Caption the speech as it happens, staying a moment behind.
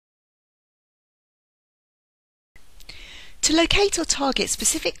To locate or target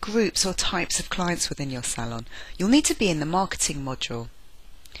specific groups or types of clients within your salon, you'll need to be in the Marketing module.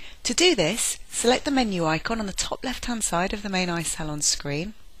 To do this, select the menu icon on the top left-hand side of the main i-salon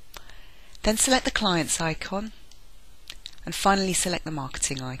screen, then select the Clients icon, and finally select the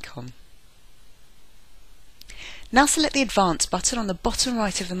Marketing icon. Now select the Advanced button on the bottom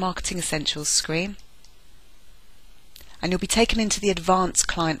right of the Marketing Essentials screen, and you'll be taken into the Advanced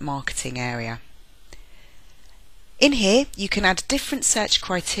Client Marketing area. In here, you can add different search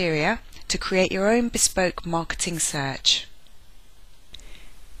criteria to create your own bespoke marketing search.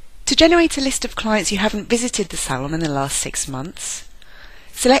 To generate a list of clients you haven't visited the salon in the last 6 months,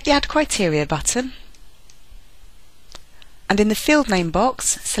 select the Add Criteria button, and in the field name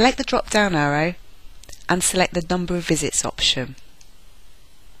box, select the drop-down arrow and select the Number of Visits option.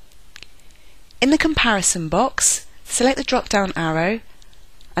 In the Comparison box, select the drop-down arrow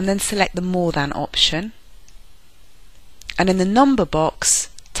and then select the More Than option. And in the number box,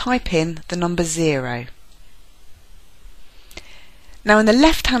 type in the number 0. Now in the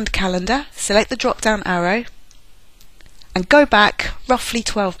left-hand calendar, select the drop-down arrow and go back roughly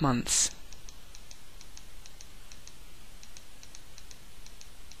 12 months.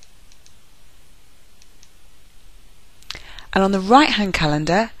 And on the right-hand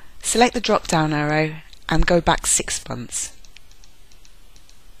calendar, select the drop-down arrow and go back 6 months.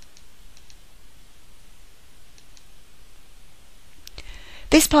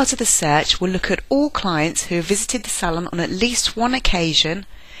 This part of the search will look at all clients who have visited the salon on at least one occasion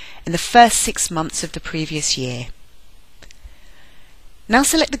in the first 6 months of the previous year. Now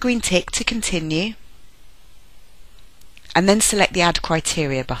select the green tick to continue, and then select the Add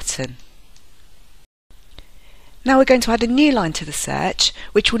Criteria button. Now we're going to add a new line to the search,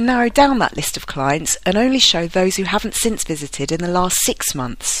 which will narrow down that list of clients and only show those who haven't since visited in the last 6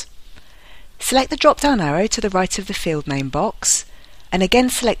 months. Select the drop-down arrow to the right of the field name box, and again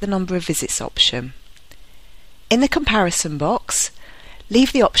select the Number of Visits option. In the Comparison box,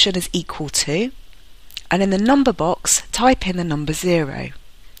 leave the option as equal to, and in the number box, type in the number 0.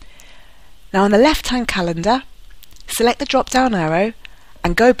 Now on the left-hand calendar, select the drop-down arrow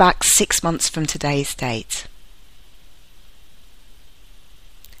and go back 6 months from today's date.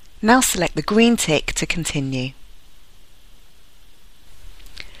 Now select the green tick to continue.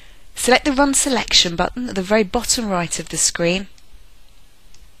 Select the Run Selection button at the very bottom right of the screen,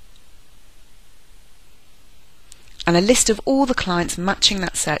 and a list of all the clients matching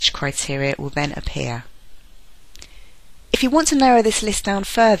that search criteria will then appear. If you want to narrow this list down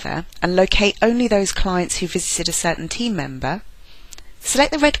further and locate only those clients who visited a certain team member,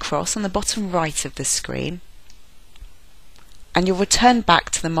 select the red cross on the bottom right of the screen and you'll return back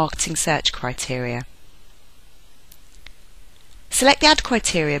to the marketing search criteria. Select the Add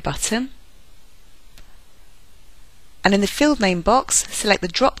Criteria button, and in the field name box, select the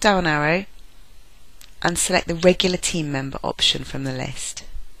drop-down arrow and select the Regular Team Member option from the list.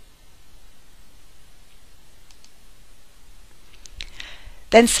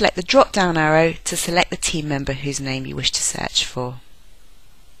 Then select the drop-down arrow to select the team member whose name you wish to search for.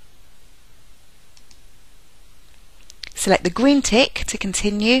 Select the green tick to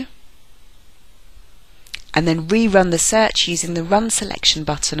continue, and then rerun the search using the Run Selection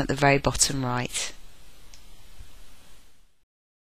button at the very bottom right.